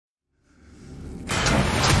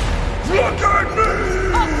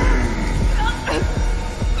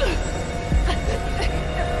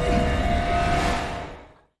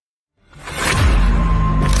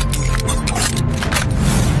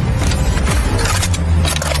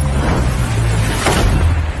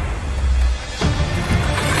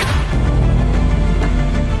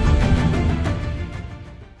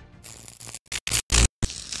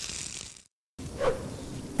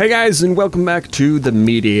Hey guys, and welcome back to the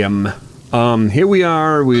medium. Here we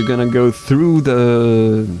are. We're gonna go through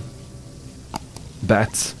the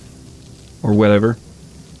bats or whatever.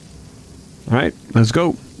 All right, let's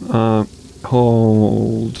go.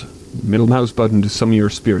 Hold middle mouse button to summon your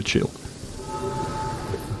spirit shield.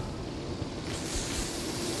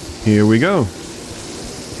 Here we go.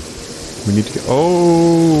 We need to go.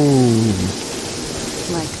 Oh,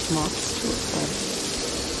 like moths to a flame.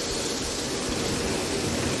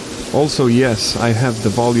 also, yes, I have the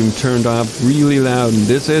volume turned up really loud, and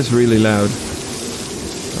this is really loud.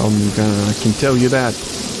 I can tell you that.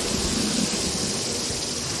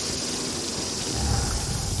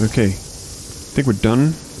 Okay, I think we're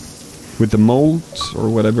done with the molds, or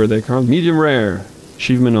whatever they're called. Medium rare.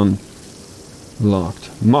 Achievement unlocked.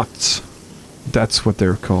 Moths. That's what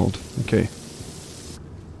they're called. Okay.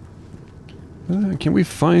 Can we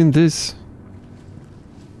find this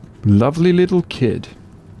lovely little kid?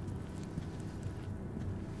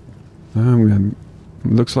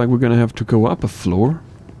 Looks like we're gonna have to go up a floor.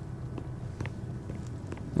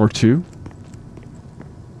 Or two.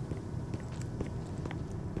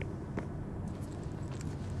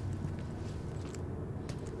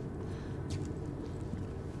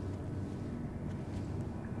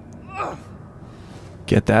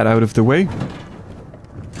 Get that out of the way.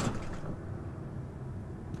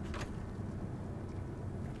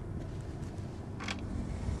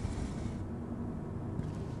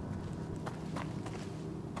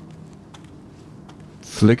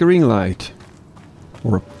 Flickering light.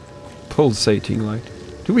 Or a pulsating light.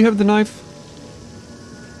 Do we have the knife?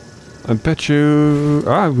 I bet you...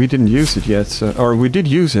 Ah, we didn't use it yet. So, or we did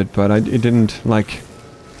use it, but it didn't, like...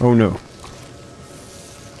 Oh no.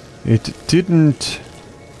 It didn't...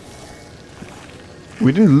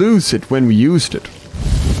 We didn't lose it when we used it.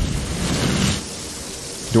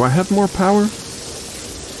 Do I have more power?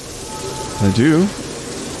 I do.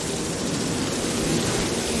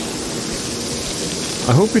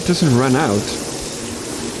 I hope it doesn't run out.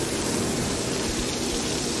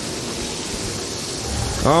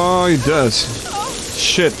 Oh, it does.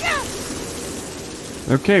 Shit.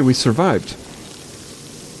 Okay, we survived.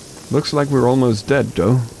 Looks like we're almost dead,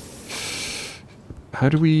 though. How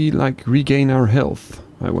do we, like, regain our health,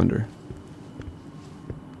 I wonder?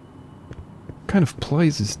 What kind of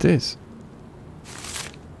place is this?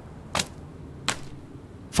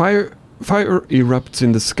 Fire erupts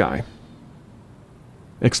in the sky.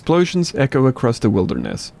 Explosions echo across the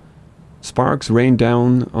wilderness. Sparks rain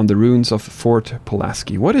down on the ruins of Fort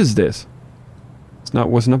Pulaski. What is this?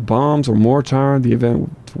 Wasn't bombs or mortar. The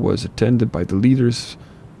event was attended by the leaders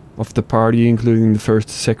of the party, including the first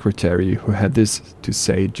secretary, who had this to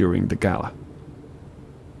say during the gala.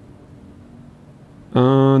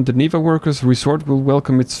 The Neva Workers Resort will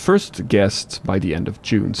welcome its first guests by the end of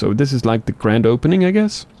June. So this is like the grand opening, I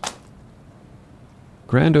guess?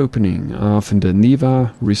 Grand opening of the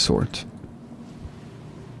Neva Resort.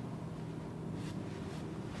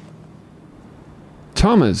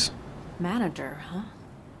 Thomas! Manager, huh?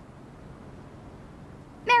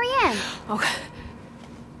 Marianne! Oh,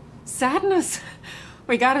 Sadness!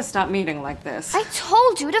 We gotta stop meeting like this. I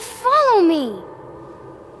told you to follow me!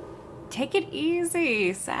 Take it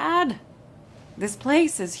easy, Sad. This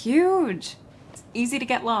place is huge. It's easy to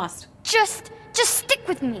get lost. Just stick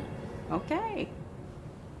with me. Okay.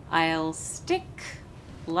 I'll stick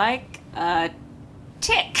like a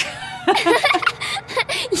tick.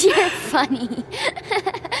 You're funny.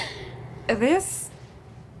 This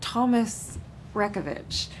Thomas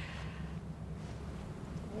Rekovich.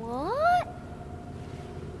 What?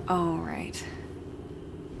 All right.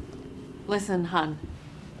 Listen, hun.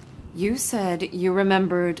 You said you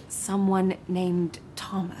remembered someone named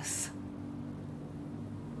Thomas.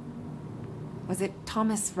 Was it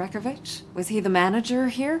Thomas Rekovich? Was he the manager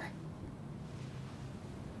here?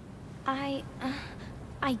 I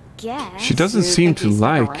guess. She doesn't You seem think to he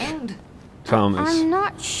stuck like around? Thomas. I'm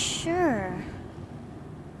not sure.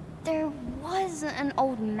 There was an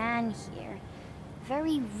old man here.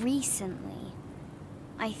 Very recently.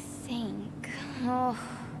 I think. Oh.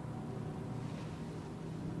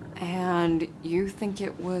 And you think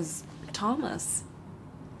it was Thomas?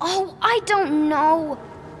 Oh, I don't know.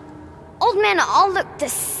 Old men all look the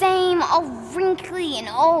same, all wrinkly and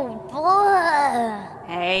old. Blah.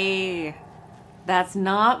 Hey, that's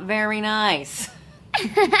not very nice.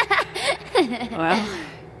 Well,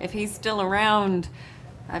 if he's still around,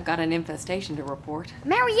 I've got an infestation to report.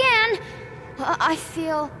 Marianne! I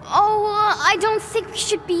feel... Oh, I don't think we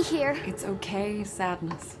should be here. It's okay,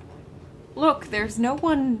 Sadness. Look, there's no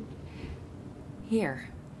one here.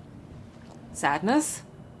 Sadness?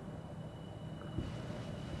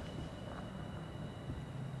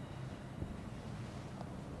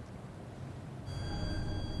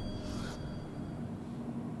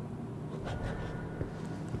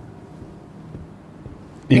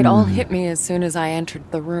 It all hit me as soon as I entered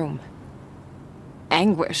the room.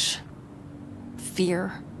 Anguish.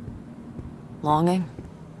 Fear. Longing.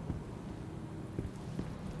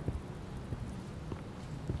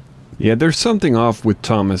 Yeah, there's something off with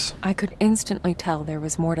Thomas. I could instantly tell there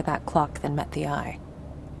was more to that clock than met the eye.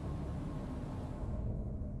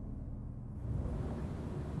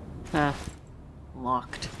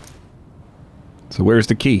 Locked. So where's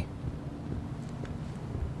the key?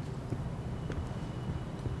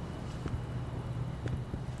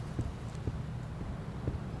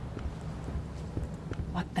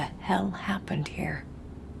 What the hell happened here?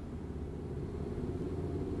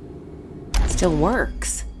 Still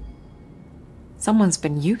works. Someone's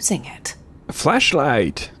been using it. A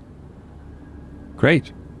flashlight.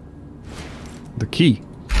 Great. The key.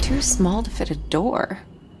 Too small to fit a door.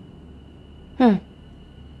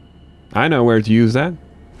 I know where to use that.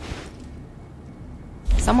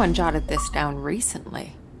 Someone jotted this down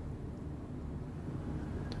recently.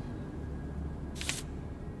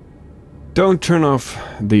 Don't turn off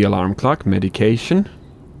the alarm clock. Medication.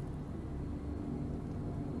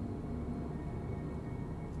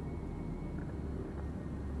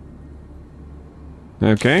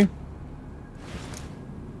 Okay.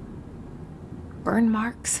 Burn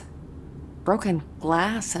marks, broken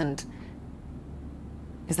glass, and...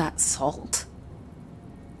 is that salt?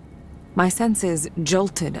 My senses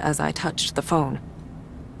jolted as I touched the phone.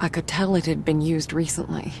 I could tell it had been used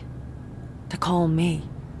recently. To call me.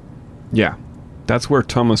 Yeah, that's where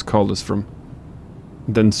Thomas called us from.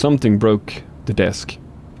 Then something broke the desk.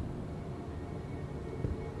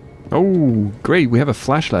 Oh, great, we have a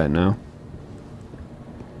flashlight now.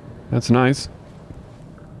 That's nice.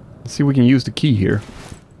 Let's see if we can use the key here.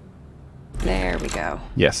 There we go.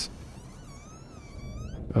 Yes.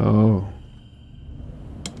 Oh.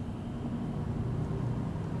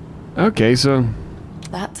 Okay, so...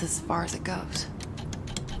 That's as far as it goes.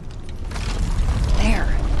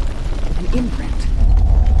 There. An imprint.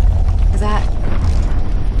 Is that...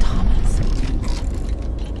 Thomas?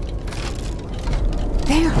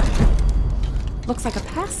 There! Looks like a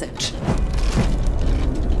passage.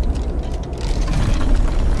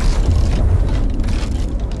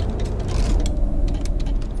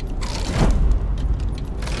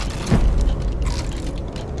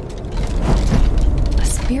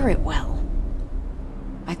 Spirit well.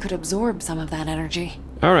 I could absorb some of that energy.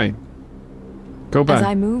 Alright. Go back. As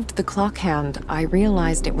I moved the clock hand, I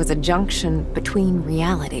realized it was a junction between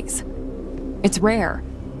realities. It's rare,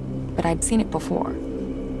 but I'd seen it before.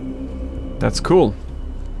 That's cool.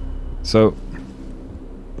 So...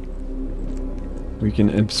 we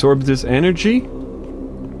can absorb this energy.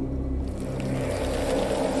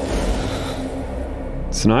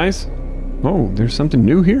 It's nice. Oh, there's something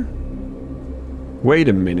new here? Wait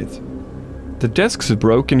a minute. The desk's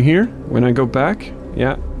broken here when I go back.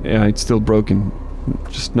 Yeah, it's still broken.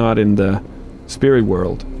 Just not in the spirit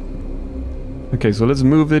world. Okay, so let's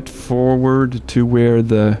move it forward to where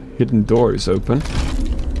the hidden door is open.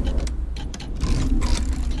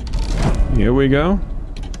 Here we go.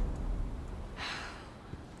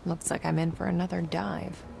 Looks like I'm in for another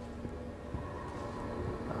dive.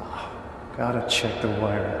 Gotta check the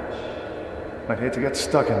wiring. I'd hate to get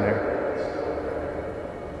stuck in there.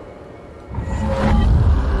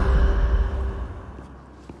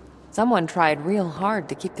 Someone tried real hard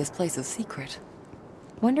to keep this place a secret.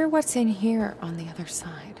 Wonder what's in here on the other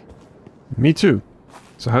side. Me too.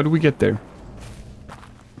 So how do we get there?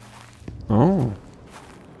 Oh.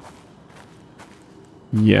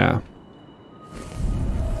 Yeah.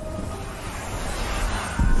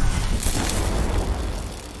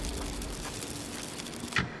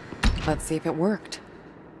 Let's see if it worked.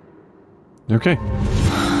 Okay.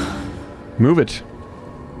 Move it.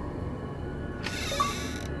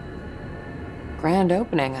 Grand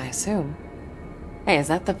opening, I assume. Hey, is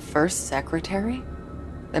that the first secretary?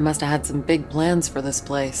 They must have had some big plans for this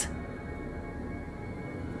place.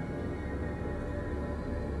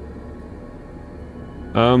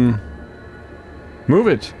 Move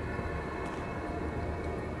it.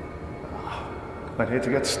 I'd hate to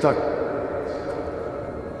get stuck.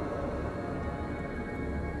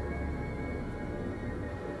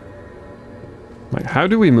 Like, how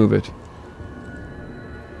do we move it?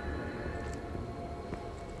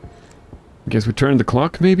 I guess we turn the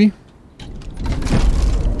clock, maybe?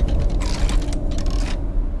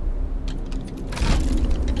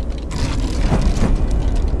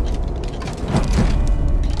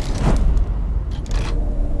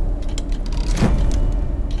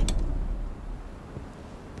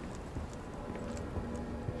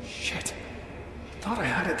 Shit. Thought I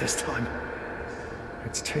had it this time.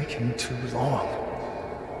 It's taking too long.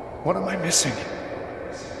 What am I missing?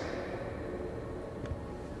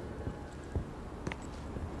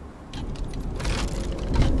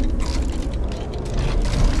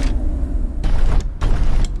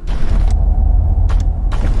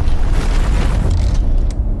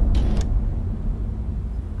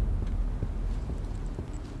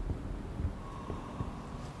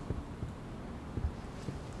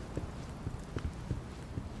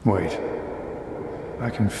 Wait. I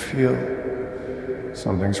can feel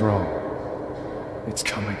something's wrong. It's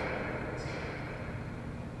coming.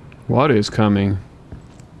 What is coming?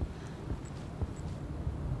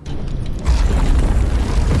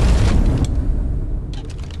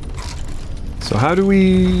 So how do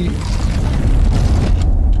we...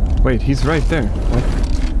 Wait, he's right there. What?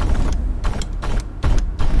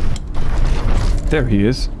 There he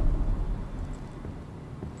is.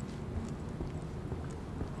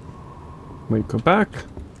 Wait, go back.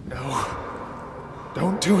 No.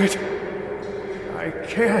 Don't do it. I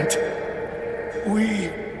can't. We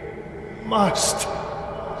must.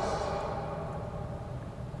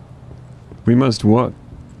 We must what?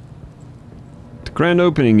 The grand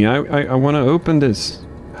opening. Yeah, I want to open this.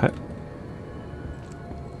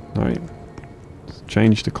 Alright. Let's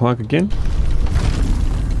change the clock again.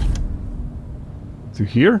 To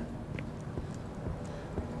here?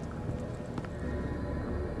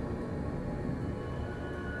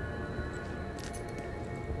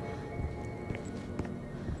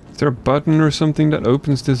 Is there a button or something that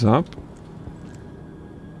opens this up?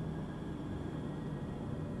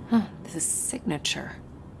 Huh, this is signature.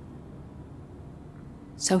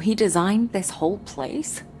 So he designed this whole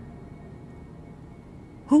place?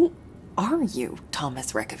 Who are you,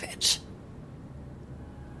 Thomas Rekovich?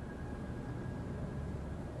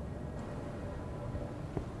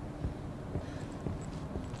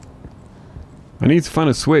 I need to find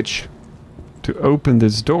a switch to open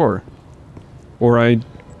this door. Or I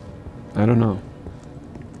don't know.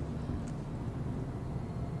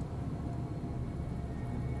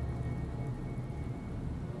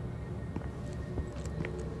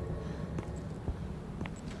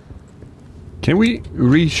 Can we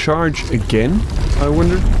recharge again, I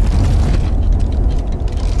wonder?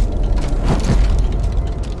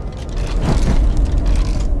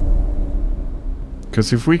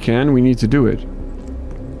 Because if we can, we need to do it.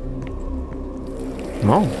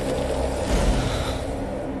 Oh.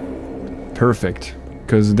 Perfect.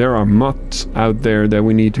 Because there are moths out there that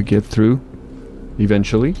we need to get through.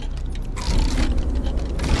 Eventually.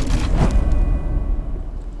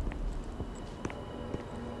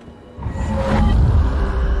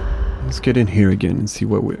 Let's get in here again and see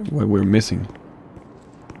what we're missing.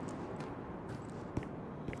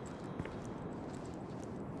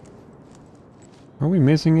 Are we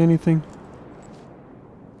missing anything?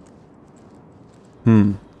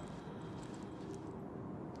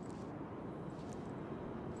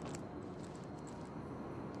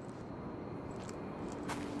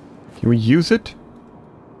 Can we use it?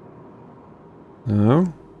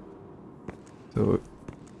 No. So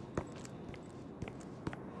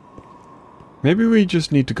maybe we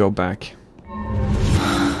just need to go back.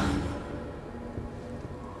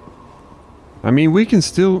 I mean, we can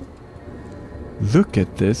still look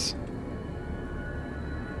at this.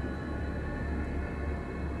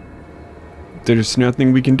 There's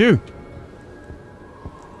nothing we can do.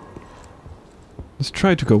 Let's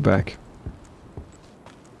try to go back,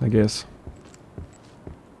 I guess.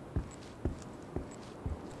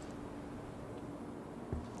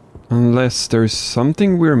 Unless there's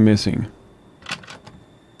something we're missing.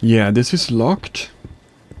 Yeah, this is locked.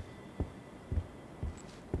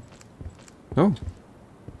 Oh.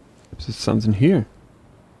 There's something here.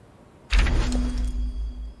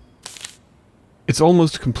 It's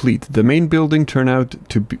almost complete. The main building turned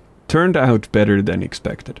out better than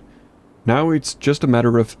expected. Now it's just a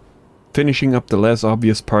matter of finishing up the less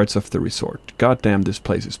obvious parts of the resort. Goddamn, this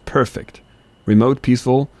place is perfect. Remote,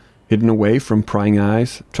 peaceful, hidden away from prying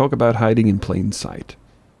eyes. Talk about hiding in plain sight.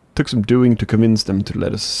 Took some doing to convince them to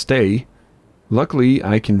let us stay. Luckily,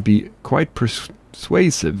 I can be quite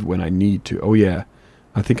persuasive when I need to. Oh yeah,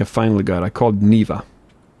 I think I finally got it. I called Neva.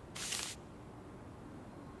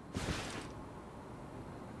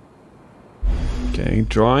 Okay,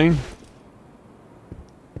 drawing.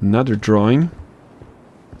 Another drawing.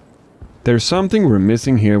 There's something we're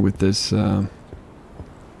missing here with this. So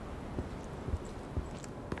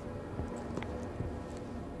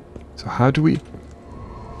how do we...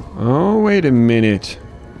 Oh, wait a minute.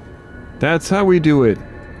 That's how we do it.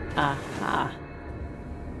 Aha.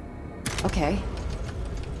 Okay.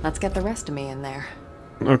 Let's get the rest of me in there.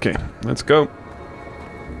 Okay, let's go.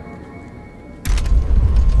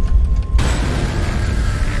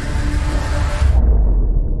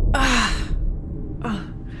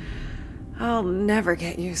 I'll never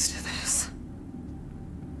get used to this.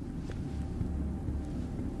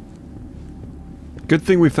 Good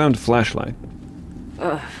thing we found a flashlight.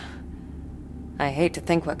 Ugh. I hate to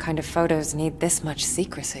think what kind of photos need this much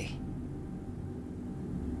secrecy.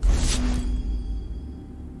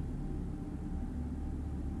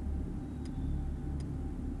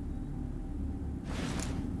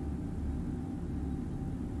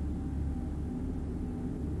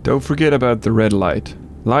 Don't forget about the red light.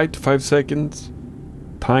 Light 5 seconds.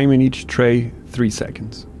 Time in each tray 3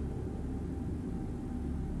 seconds.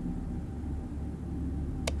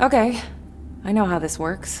 Okay, I know how this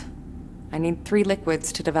works. I need 3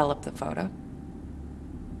 liquids to develop the photo.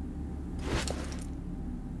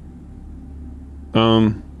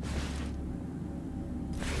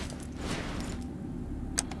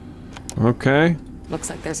 Okay. Looks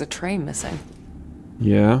like there's a tray missing.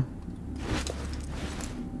 Yeah.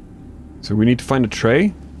 So we need to find a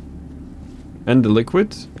tray? And the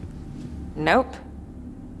liquids? Nope.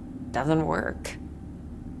 Doesn't work.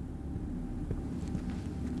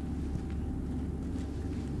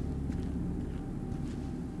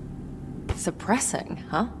 Suppressing,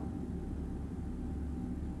 huh?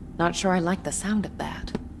 Not sure I like the sound of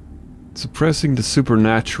that. Suppressing the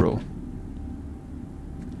supernatural.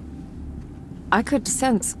 I could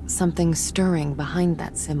sense something stirring behind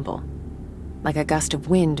that symbol. Like a gust of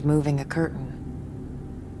wind moving a curtain.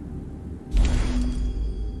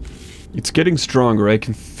 It's getting stronger. I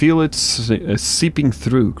can feel it seeping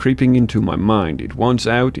through, creeping into my mind. It wants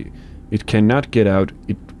out. It cannot get out.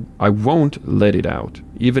 I won't let it out.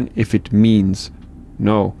 Even if it means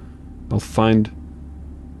no. I'll find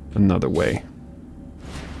another way.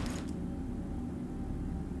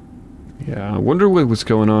 Yeah, I wonder what was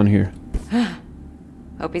going on here.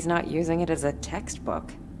 Hope he's not using it as a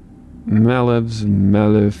textbook. Malev's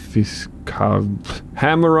Malefica...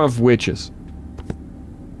 Hammer of Witches.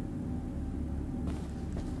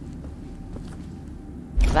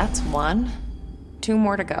 That's 1. 2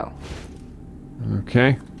 more to go.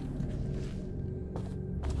 Okay.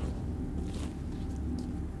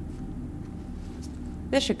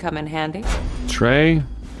 This should come in handy. Tray.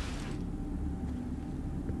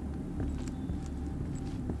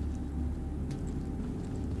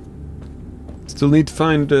 Still need to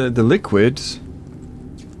find the liquids.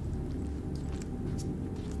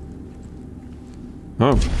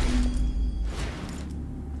 Oh.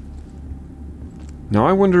 Now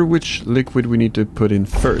I wonder which liquid we need to put in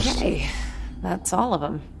first. Okay, that's all of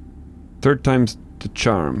them. 3rd time's the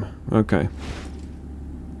charm. Okay.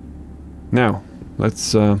 Now,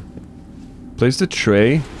 let's place the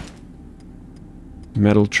tray.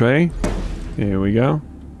 Metal tray. Here we go.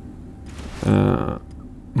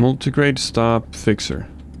 Multigrade stop fixer.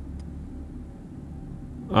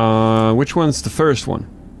 Which one's the first one?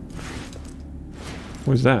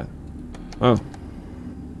 What's that? Oh.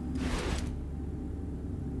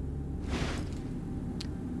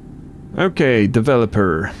 Okay,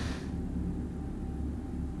 developer.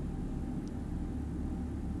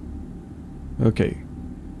 Okay.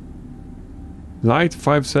 Light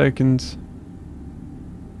 5 seconds.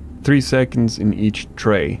 3 seconds in each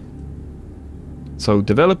tray. So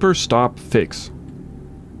developer stop fix.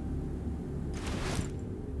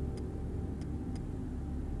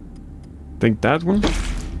 Think that one?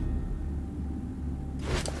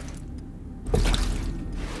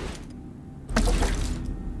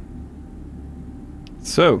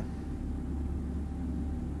 So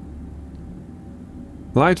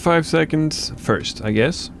light 5 seconds first, I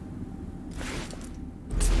guess.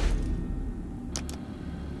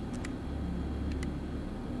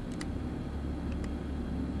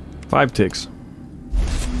 Five ticks.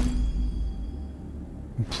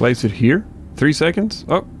 Place it here. 3 seconds.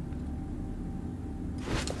 Oh.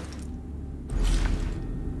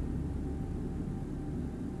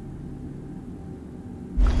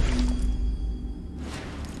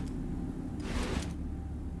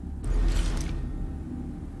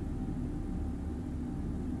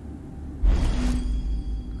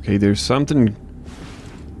 Okay, there's something.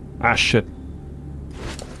 Ah, shit.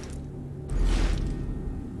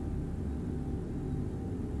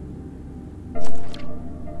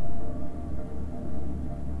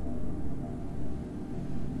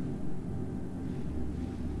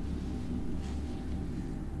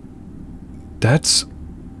 That's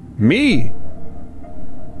me.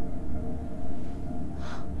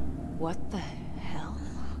 What the hell?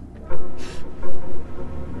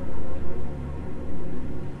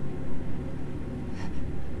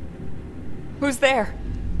 Who's there?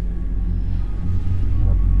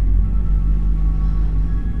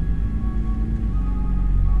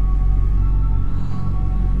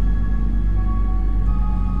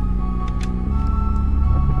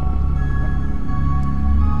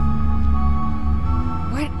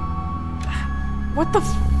 What the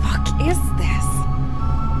fuck is this?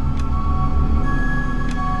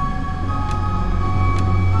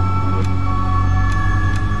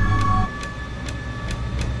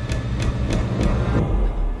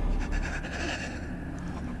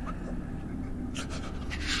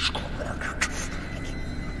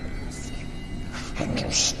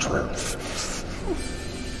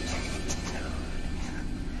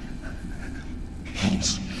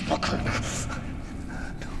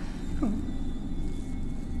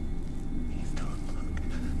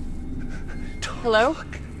 Hello?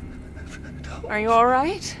 Are you all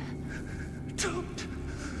right? Don't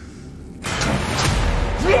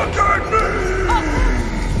look at me!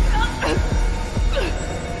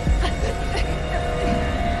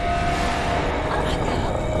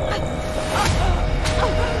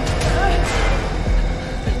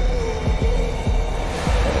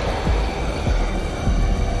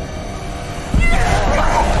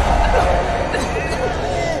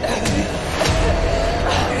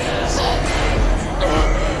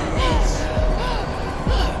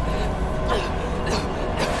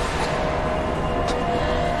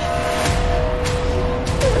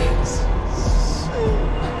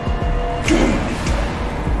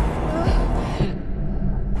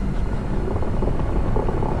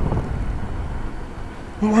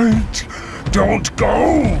 Wait! Don't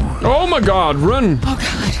go! Oh my god, run! Oh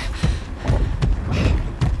god.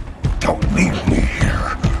 Don't leave me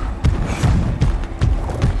here.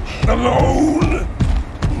 Alone!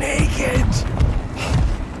 Naked!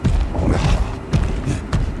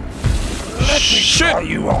 Let me try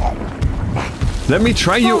you on. Let me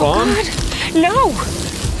try you on? God. No!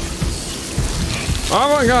 Oh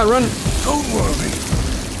my god, run! Don't worry.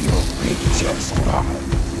 You'll be just fine.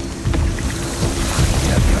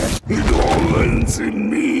 It all ends in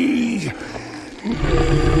me.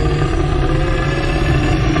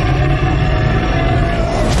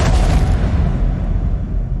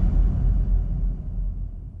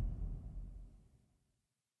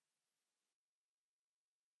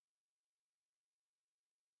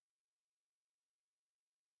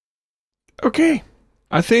 Okay.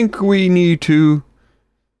 I think we need to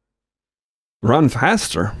run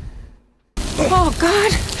faster. Oh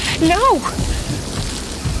god. No!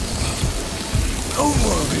 Don't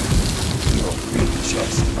worry. You'll be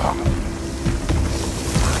just fine.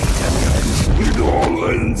 It all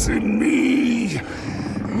ends in me.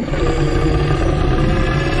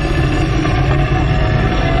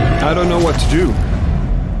 I don't know what to do.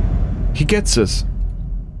 He gets us.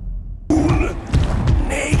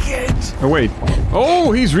 Naked. Oh wait.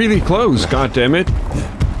 Oh, he's really close. God damn it.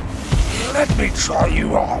 Let me try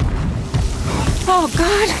you on. Oh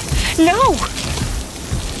god. No!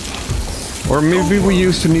 Or maybe we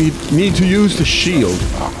used to need to use the shield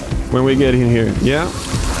when we get in here. Yeah.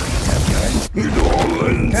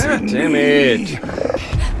 God damn it.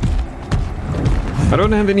 I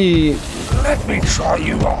don't have any Let me try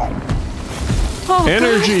you on. Oh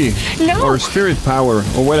energy god. No! or spirit power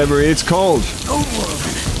or whatever it's called. Don't worry.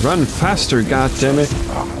 Run faster, god damn it.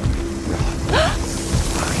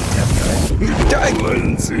 It all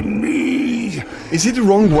ends in me. Is it the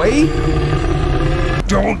wrong way?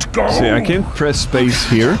 Don't go. See, I can't press space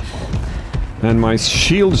here. And my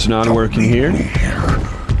shield's not working here.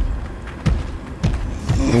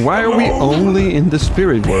 And why are we only in the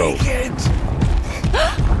spirit world? Naked.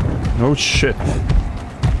 Oh shit.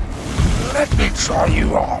 Let me try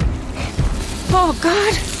you on. Oh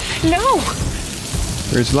god. No!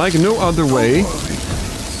 There's like no other way.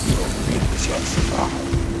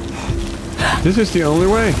 This is the only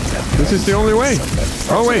way. This is the only way.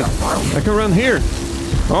 Oh wait, I can run here.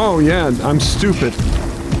 Oh yeah, I'm stupid.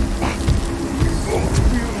 Won't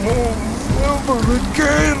be alone ever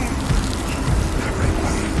again.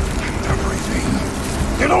 Everything.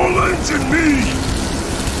 It all ends in me.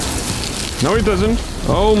 No, it doesn't.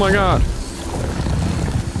 Oh my god.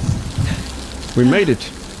 We made it.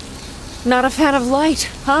 Not a fan of light,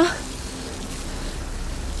 huh?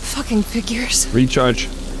 Fucking figures. Recharge.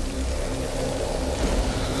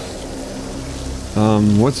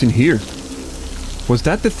 What's in here? Was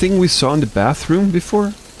that the thing we saw in the bathroom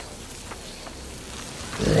before?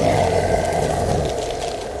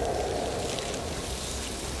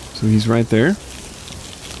 So he's right there.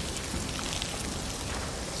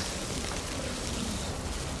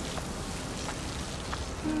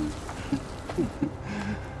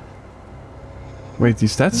 Wait,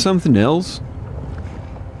 is that something else?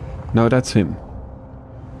 No, that's him.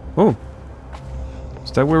 Oh.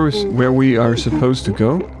 Is that where we are supposed to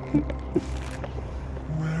go?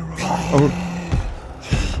 Oh.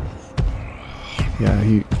 Yeah,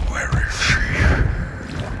 he... Where is she?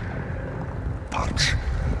 Touch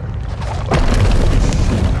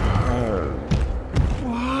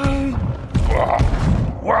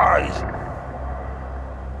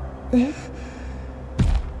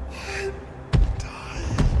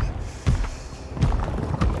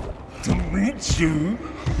you.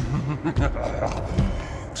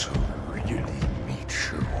 To really meet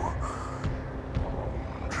you.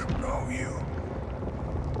 To know you.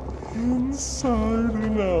 Inside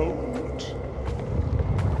and out.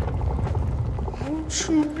 Won't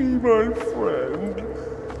you be my friend?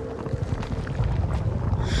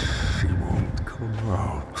 She won't come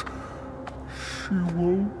out. She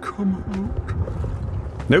won't come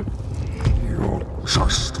out. Nope. You're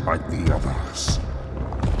just like the others.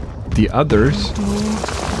 The others?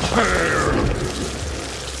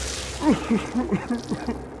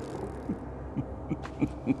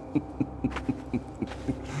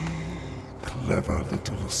 Clever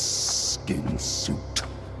little skin suit.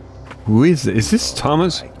 Who is it? Is this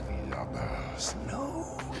Thomas? Like the others.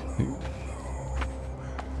 No.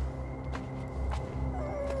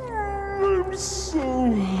 I'm so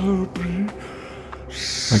happy.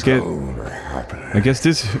 I guess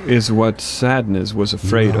this is what Sadness was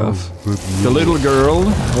afraid of. The little girl.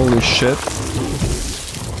 Holy shit.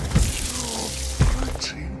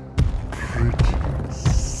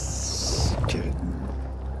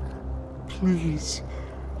 Please,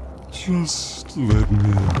 just let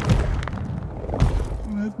me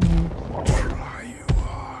try you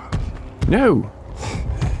on. No.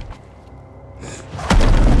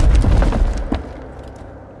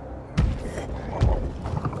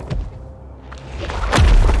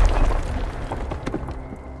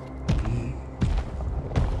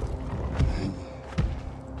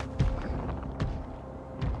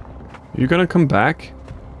 You gonna come back?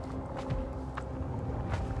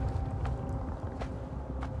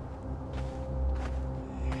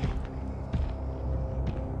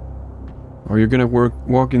 Are you gonna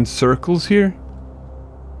walk in circles here?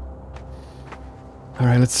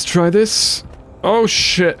 Alright, let's try this. Oh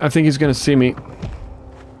shit, I think he's gonna see me.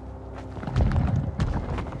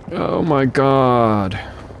 Oh my god.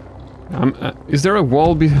 Is there a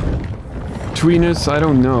wall between us? I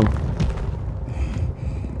don't know.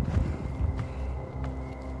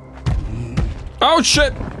 Oh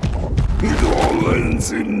shit! It all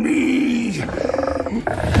ends in me.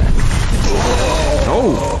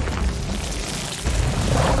 Oh!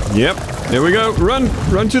 Yep, there we go. Run!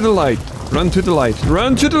 Run to the light. Run to the light.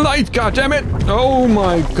 Run to the light, god damn it! Oh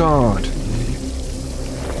my god.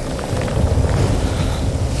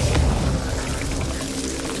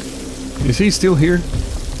 Is he still here?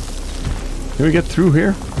 Can we get through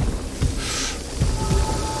here?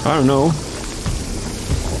 I don't know.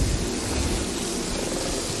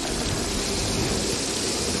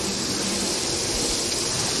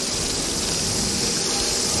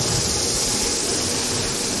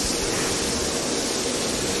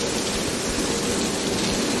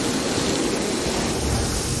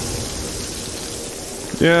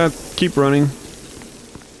 Yeah, keep running.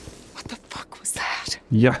 What the fuck was that?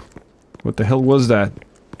 Yeah. What the hell was that?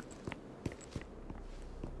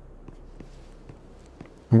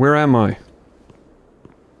 Where am I?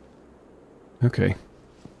 Okay.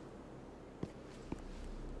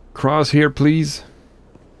 Cross here, please.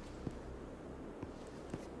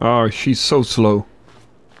 Oh, she's so slow.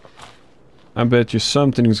 I bet you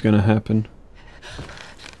something's gonna happen.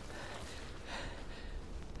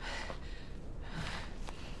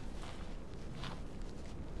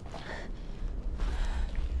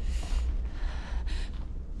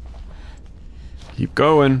 Keep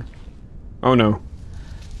going. Oh no.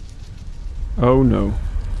 Oh no.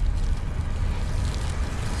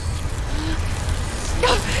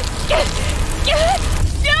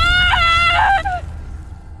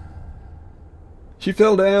 She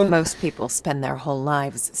fell down. Most people spend their whole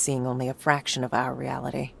lives seeing only a fraction of our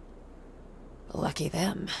reality. Lucky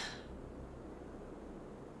them.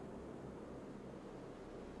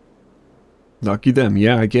 Lucky them,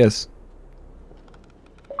 yeah, I guess.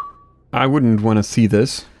 I wouldn't want to see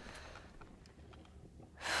this.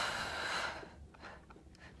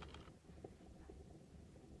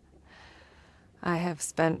 I have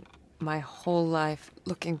spent my whole life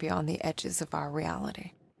looking beyond the edges of our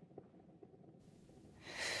reality.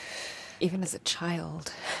 Even as a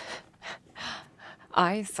child,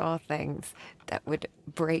 I saw things that would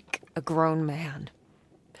break a grown man.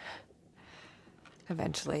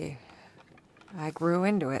 Eventually, I grew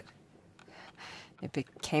into it. It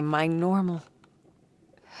became my normal.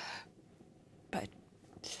 But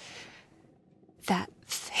that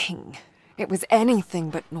thing, it was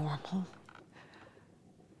anything but normal.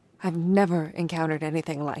 I've never encountered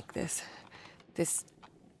anything like this. This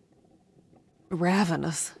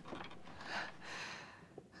ravenous.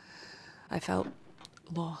 I felt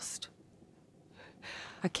lost.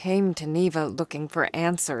 I came to Neva looking for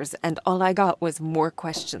answers, and all I got was more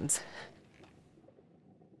questions.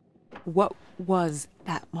 What was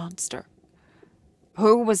that monster?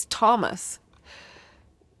 Who was Thomas?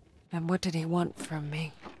 And what did he want from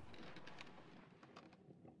me?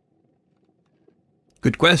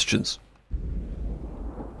 Good questions.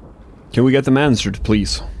 Can we get them answered,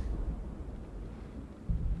 please?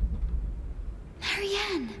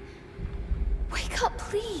 Marianne! Wake up,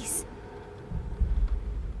 please!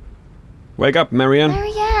 Wake up, Marianne.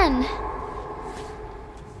 Marianne!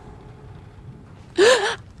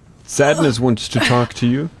 Sadness wants to talk to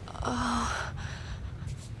you.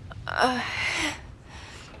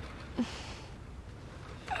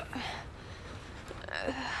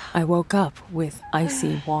 I woke up with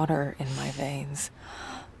icy water in my veins.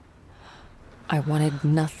 I wanted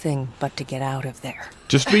nothing but to get out of there.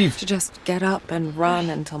 Just leave. To just get up and run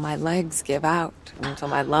until my legs give out, until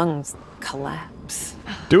my lungs collapse.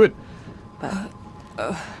 Do it. But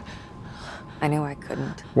I knew I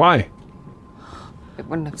couldn't. Why? It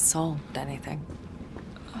wouldn't have solved anything.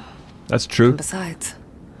 That's true. And besides,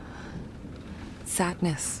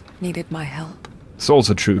 Sadness needed my help. It's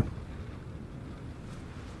also true.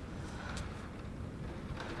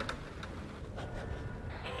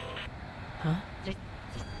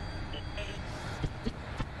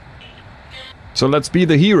 So let's be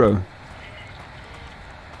the hero.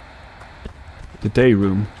 The day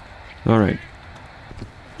room. Alright.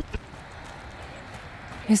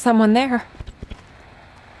 Is someone there?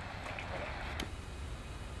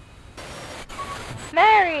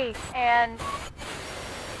 Merry and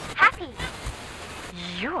happy.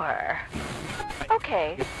 You're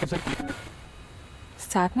okay.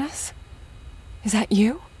 Sadness? Is that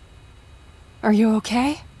you? Are you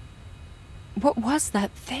okay? What was that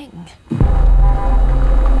thing?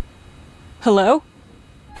 Hello?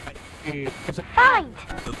 Find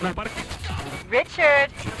Richard.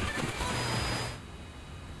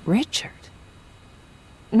 Richard?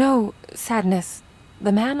 No, Sadness.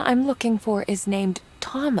 The man I'm looking for is named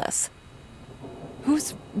Thomas.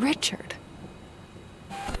 Who's Richard?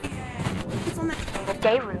 The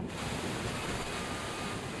day room.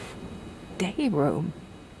 Day room?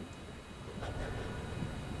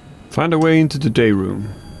 Find a way into the day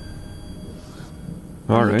room.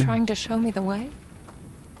 Are you Alright. trying to show me the way?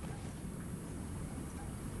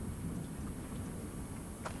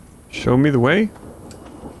 Show me the way?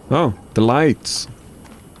 Oh, the lights.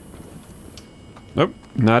 Nope,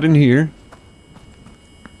 not in here.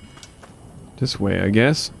 This way, I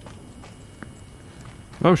guess.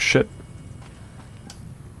 Oh shit.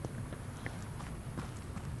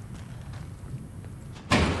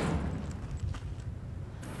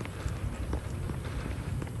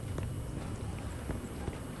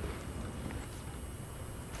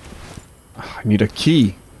 I need a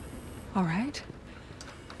key. All right.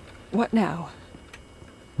 What now?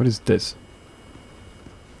 What is this?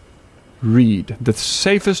 Read. The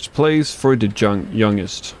safest place for the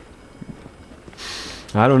youngest.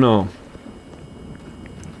 I don't know.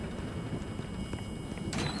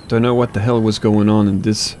 Don't know what the hell was going on in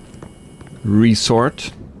this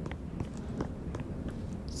resort.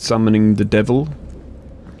 Summoning the devil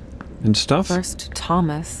and stuff. First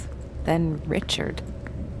Thomas, then Richard.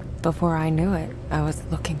 Before I knew it, I was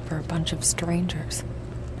looking for a bunch of strangers.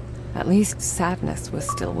 At least Sadness was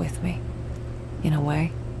still with me. In a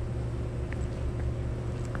way.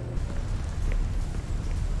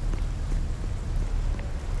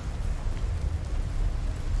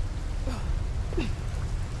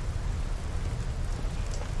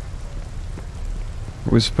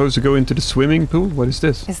 We're supposed to go into the swimming pool? What is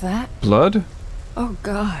this? Is that? Blood? Oh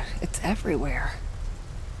God, it's everywhere.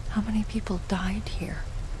 How many people died here?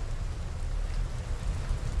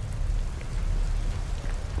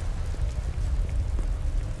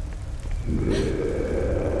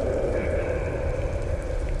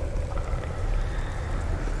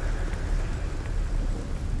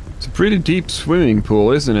 It's a pretty deep swimming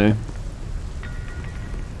pool, isn't it?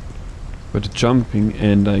 But a jumping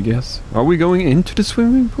end, I guess. Are we going into the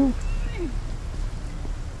swimming pool?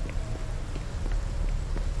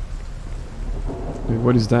 Wait,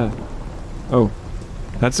 what is that? Oh,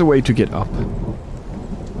 that's a way to get up.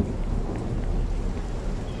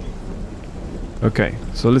 Okay,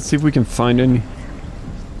 so let's see if we can find any...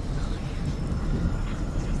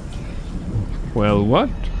 Well, what?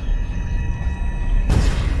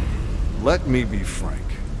 Let me be frank.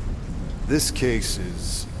 This case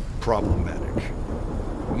is problematic.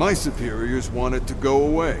 My superiors want it to go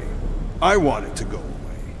away. I want it to go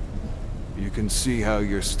away. You can see how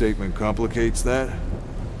your statement complicates that?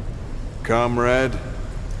 Comrade?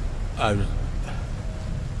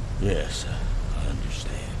 Yes, I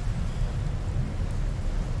understand.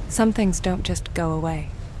 Some things don't just go away.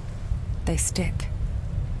 They stick.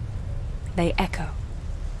 They echo.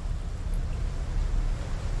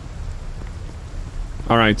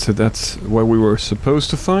 Alright, so that's what we were supposed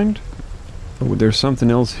to find? Oh, there's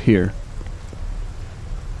something else here.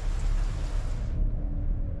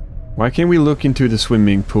 Why can't we look into the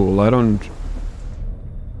swimming pool? I don't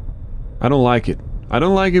like it. I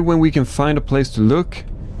don't like it when we can find a place to look,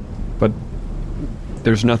 but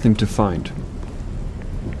there's nothing to find.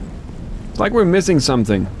 It's like we're missing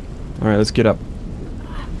something. Alright, let's get up.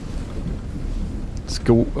 Let's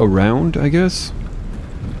go around, I guess.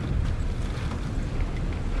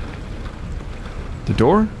 The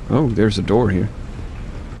door? Oh, there's a door here.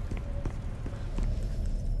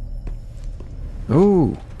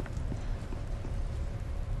 Oh.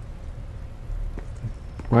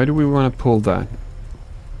 Why do we want to pull that?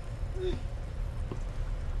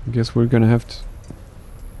 I guess we're gonna have to...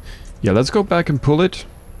 Yeah, let's go back and pull it.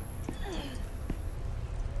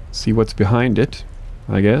 See what's behind it,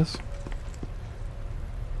 I guess.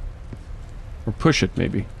 Or push it,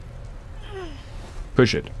 maybe.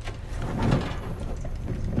 Push it.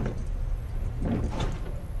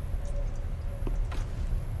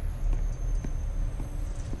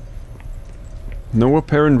 No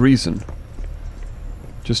apparent reason.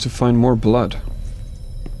 Just to find more blood.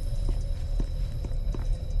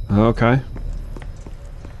 Okay.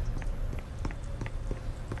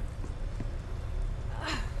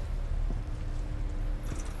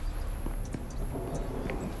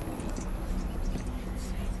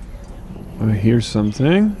 I hear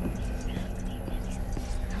something.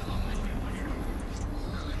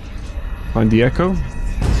 Find the echo?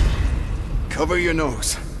 Cover your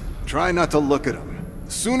nose. Try not to look at him.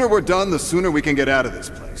 The sooner we're done, the sooner we can get out of this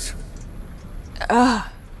place.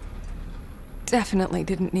 Definitely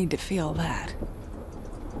didn't need to feel that.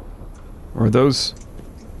 Are those...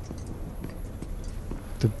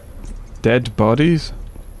 the dead bodies?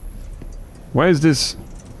 Why is this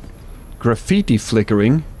graffiti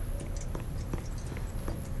flickering?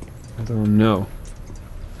 I don't know.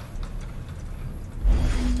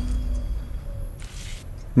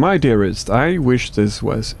 My dearest, I wish this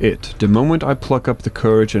was it. The moment I pluck up the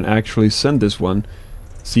courage and actually send this one,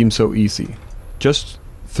 seems so easy. Just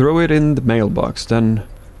throw it in the mailbox, then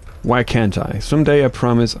why can't I? Someday I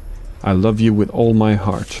promise I love you with all my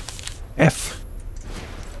heart. F.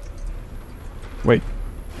 Wait.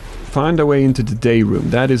 Find a way into the day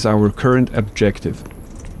room. That is our current objective.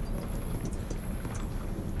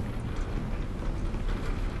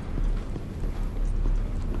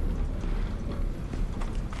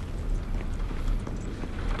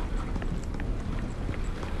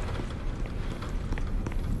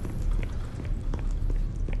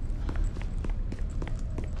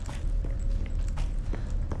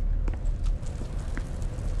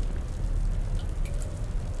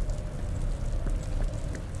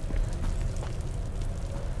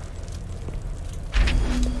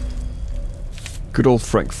 Good old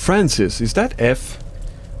Frank. Francis, is that F?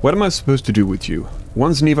 What am I supposed to do with you?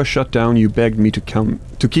 Once Neva shut down, you begged me to come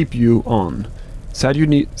to keep you on. Said you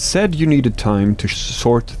needed time to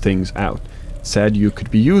sort things out. Said you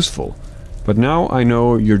could be useful. But now I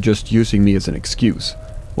know you're just using me as an excuse.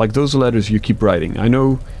 Like those letters you keep writing. I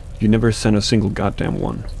know you never sent a single goddamn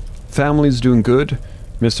one. Family's doing good.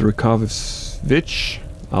 Mr. Rakovich,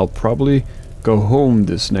 I'll probably go home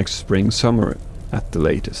this next spring, summer at the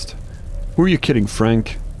latest. Who are you kidding,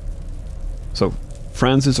 Frank? So,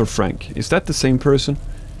 Francis or Frank? Is that the same person?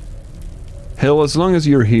 Hell, as long as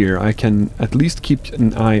you're here, I can at least keep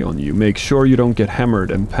an eye on you. Make sure you don't get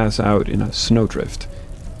hammered and pass out in a snowdrift.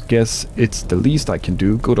 Guess it's the least I can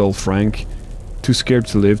do. Good old Frank. Too scared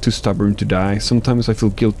to live, too stubborn to die. Sometimes I feel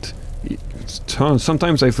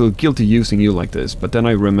guilty using you like this, but then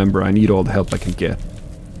I remember I need all the help I can get.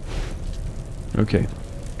 Okay.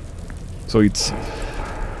 So it's...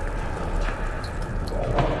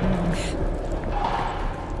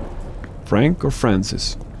 Frank or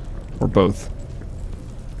Francis? Or both?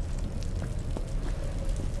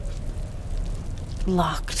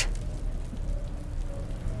 Locked.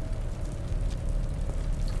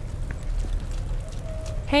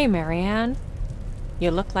 Hey, Marianne.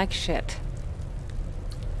 You look like shit.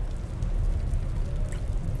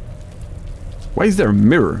 Why is there a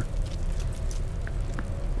mirror?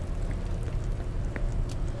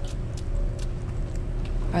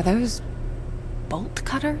 Are those bolt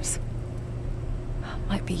cutters?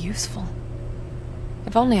 Might be useful.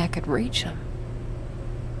 If only I could reach them.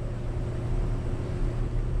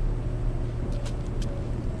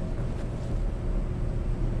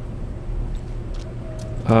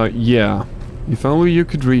 Yeah. If only you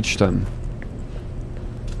could reach them.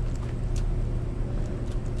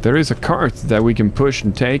 There is a cart that we can push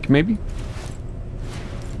and take, maybe?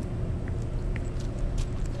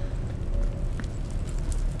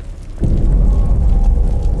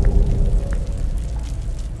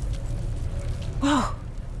 Whoa.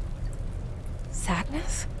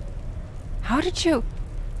 Sadness? How did you...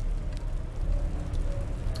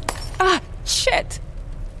 Ah, shit!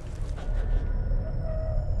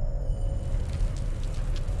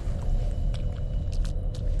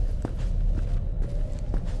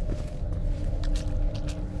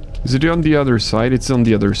 Is it on the other side? It's on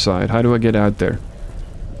the other side. How do I get out there?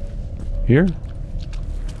 Here?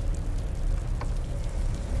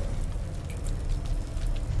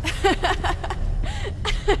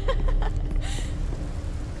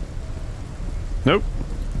 Nope.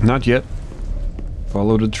 Not yet.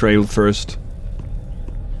 Follow the trail first.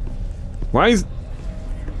 Why is...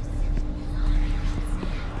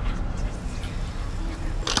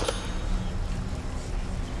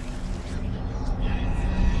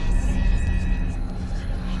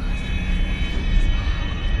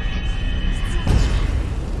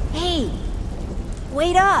 Hey!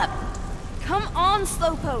 Wait up! Come on,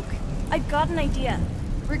 Slowpoke! I've got an idea.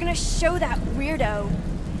 We're gonna show that weirdo.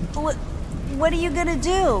 What are you gonna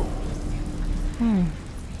do?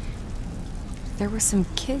 There were some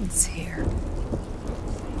kids here.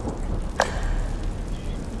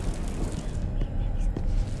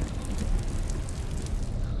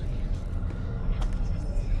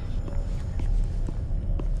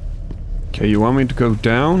 Okay, you want me to go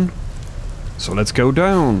down? So let's go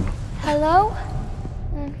down. Hello?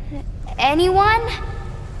 Anyone?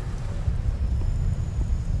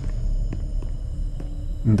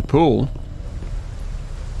 In the pool?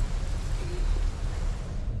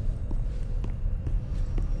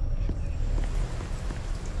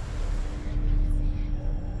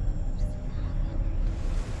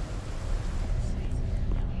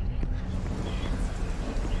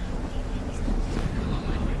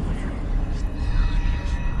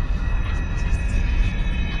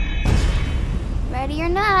 Ready or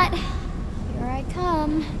not, here I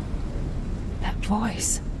come. That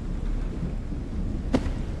voice.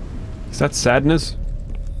 Is that sadness?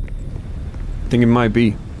 I think it might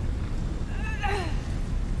be.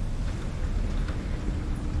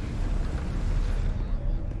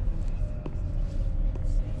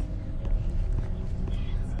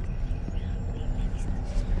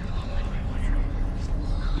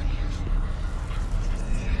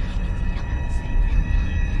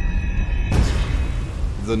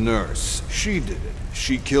 The nurse. She did it.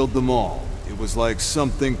 She killed them all. It was like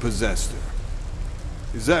something possessed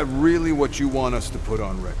her. Is that really what you want us to put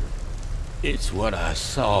on record? It's what I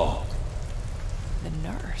saw. The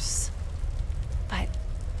nurse. But...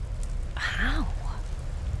 how?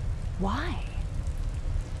 Why?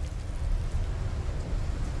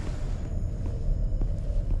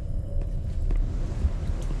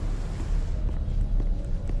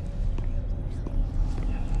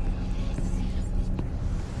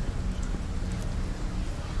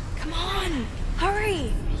 Come on!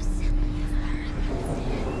 Hurry!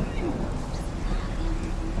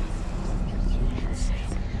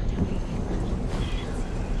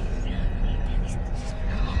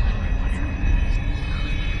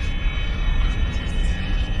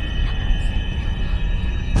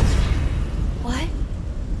 What?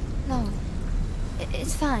 No.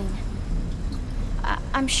 It's fine.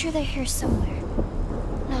 I'm sure they're here somewhere.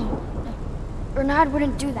 No. Bernard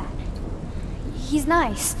wouldn't do that. He's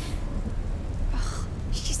nice. Ugh,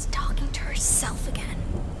 she's talking to herself again.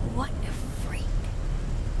 What a freak.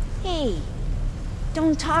 Hey!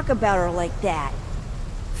 Don't talk about her like that.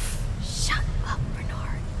 Shut up,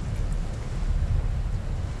 Bernard.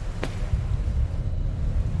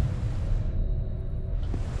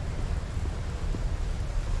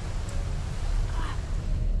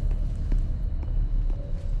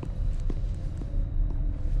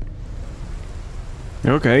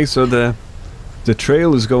 Okay, so the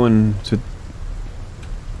trail is going to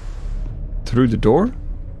through the door?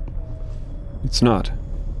 It's not.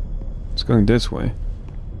 It's going this way.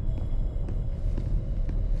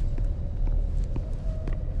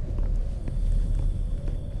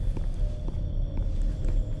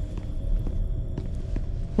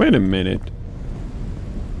 Wait a minute.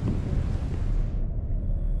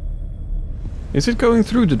 Is it going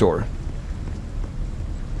through the door?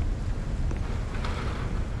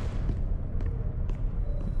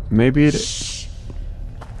 Maybe it... Shh.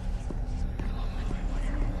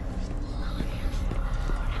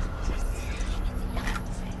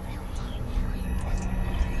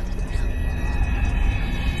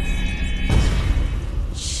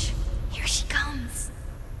 Shh. Here she comes.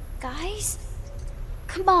 Guys?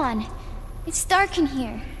 Come on. It's dark in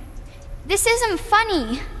here. This isn't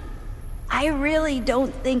funny. I really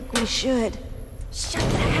don't think we should. Shut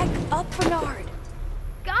the heck up, Bernard.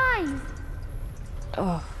 Guys!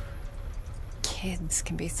 Oh, kids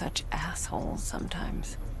can be such assholes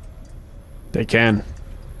sometimes. They can.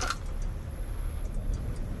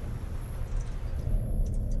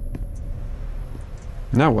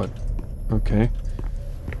 Now what? Okay.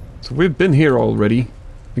 So we've been here already.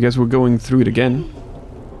 I guess we're going through it again.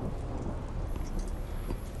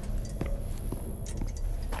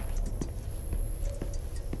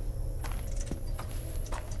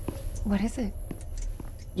 What is it?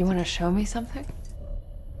 You want to show me something?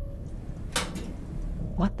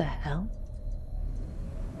 What the hell?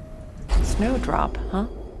 Snowdrop, huh?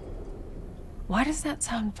 Why does that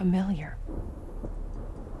sound familiar?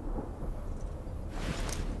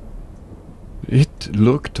 It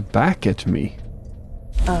looked back at me.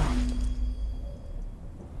 Oh.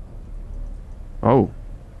 Oh.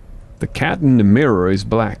 The cat in the mirror is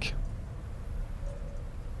black.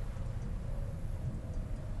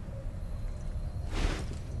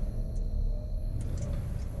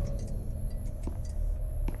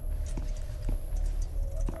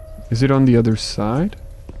 Is it on the other side?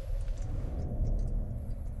 I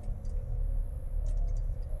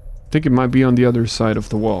think it might be on the other side of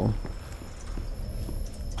the wall.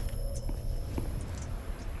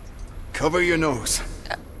 Cover your nose.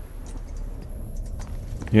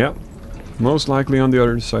 Yep. Most likely on the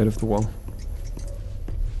other side of the wall.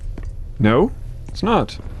 No, it's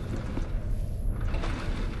not.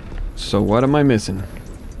 So what am I missing?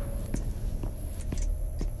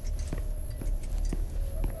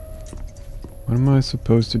 What am I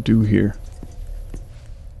supposed to do here?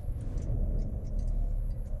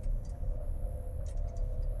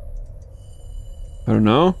 I don't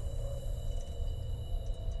know.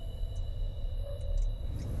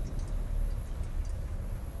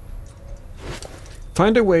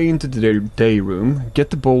 Find a way into the day room, get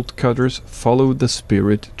the bolt cutters, follow the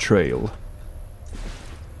spirit trail.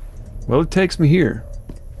 Well, it takes me here.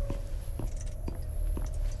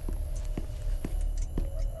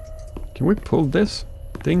 Can we pull this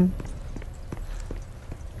thing?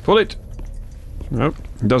 Pull it! Nope,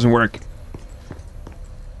 it doesn't work.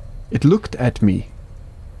 It looked at me.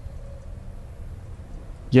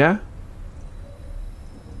 Yeah?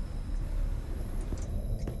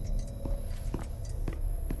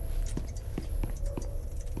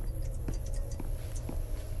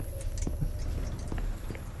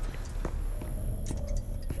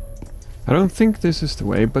 I don't think this is the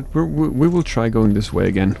way, but we will try going this way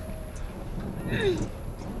again.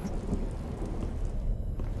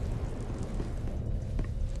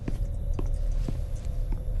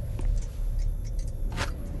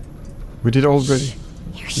 We did already.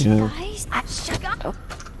 Here she lies. Shut up.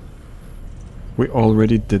 We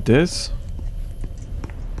already did this.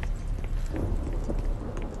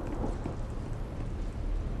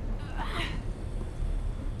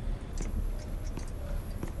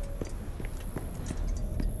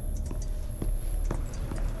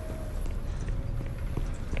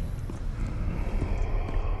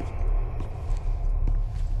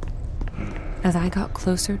 As I got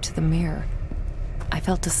closer to the mirror, I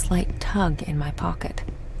felt a slight tug in my pocket.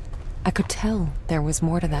 I could tell there was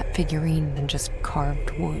more to that figurine than just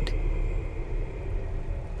carved wood.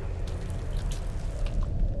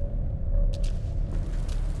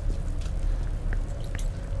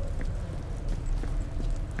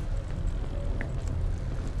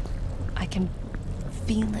 I can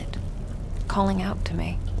feel it calling out to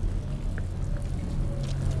me.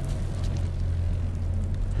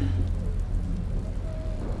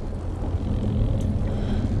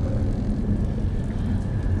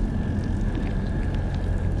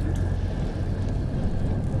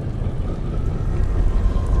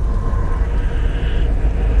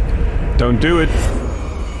 Don't do it.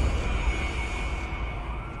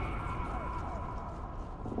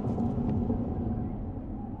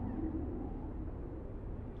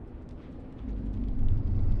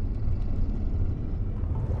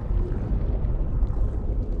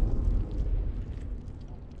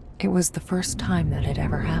 It was the first time that had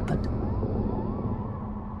ever happened.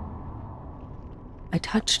 I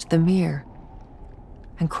touched the mirror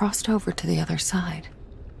and crossed over to the other side.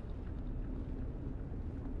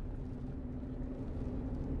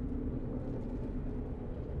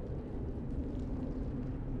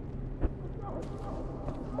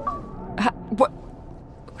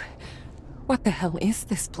 What the hell is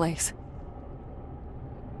this place?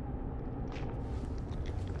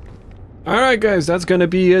 Alright guys, that's gonna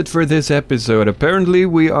be it for this episode. Apparently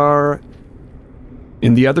we are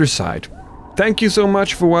in the other side. Thank you so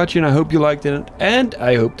much for watching. I hope you liked it, and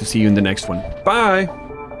I hope to see you in the next one. Bye!